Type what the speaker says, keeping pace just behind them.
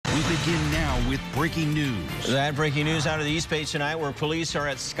We begin now with breaking news. That breaking news out of the East Bay tonight, where police are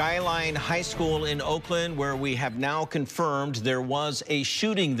at Skyline High School in Oakland, where we have now confirmed there was a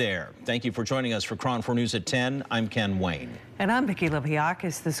shooting there. Thank you for joining us for KRON 4 News at 10. I'm Ken Wayne. And I'm Vicki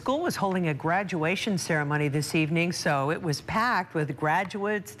Lipiakis. The school was holding a graduation ceremony this evening, so it was packed with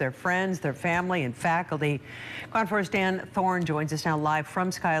graduates, their friends, their family, and faculty. KRON 4's Dan Thorne joins us now live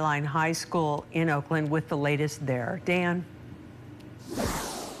from Skyline High School in Oakland with the latest there. Dan.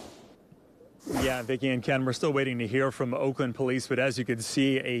 Yeah, Vicki and Ken, we're still waiting to hear from Oakland police, but as you can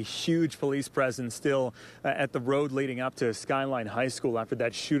see, a huge police presence still at the road leading up to Skyline High School after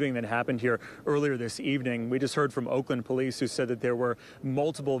that shooting that happened here earlier this evening. We just heard from Oakland police, who said that there were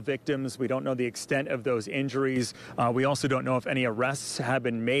multiple victims. We don't know the extent of those injuries. We also don't know if any arrests have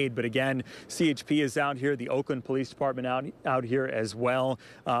been made, but again, CHP is out here, the Oakland Police Department out here as well.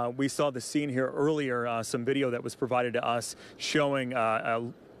 We saw the scene here earlier, some video that was provided to us showing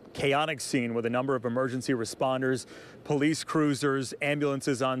a chaotic scene with a number of emergency responders, police cruisers,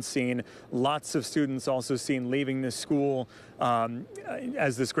 ambulances on scene. Lots of students also seen leaving the school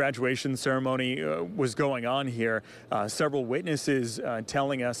as this graduation ceremony was going on here. Several witnesses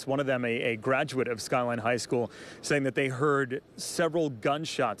telling us, one of them a graduate of Skyline High School, saying that they heard several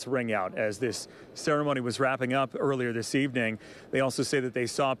gunshots ring out as this ceremony was wrapping up earlier this evening. They also say that they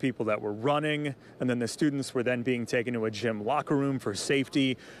saw people that were running, and then the students were then being taken to a gym locker room for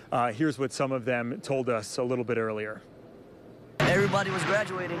safety. Here's what some of them told us a little bit earlier. Everybody was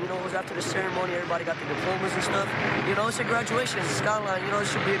graduating, you know, it was after the ceremony, everybody got the diplomas and stuff. You know, it's a graduation, it's a Skyline, you know, it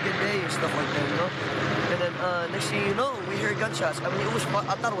should be a good day and stuff like that, you know. And then next thing you know, we hear gunshots. I mean,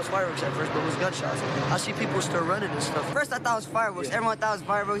 I thought it was fireworks at first, but it was gunshots. I see people still running and stuff. First I thought it was fireworks, everyone thought it was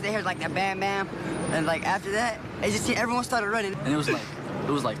fireworks. They heard like that bam bam, and like after that, everyone started running. And it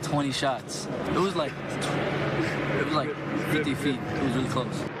was like 20 shots. It was like 50 feet, it was really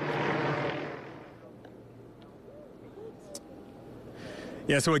close.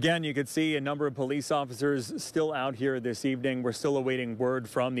 Yeah, so again, you could see a number of police officers still out here this evening. We're still awaiting word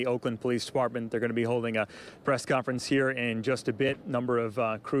from the Oakland Police Department. They're going to be holding a press conference here in just a bit. Number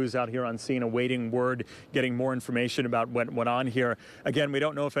of crews out here on scene awaiting word, getting more information about what went on here. Again, we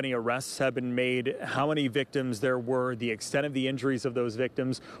don't know if any arrests have been made, how many victims there were, the extent of the injuries of those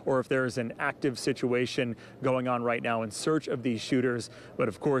victims, or if there's an active situation going on right now in search of these shooters. But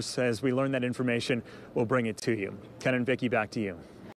of course, as we learn that information, we'll bring it to you. Ken and Vicki, back to you.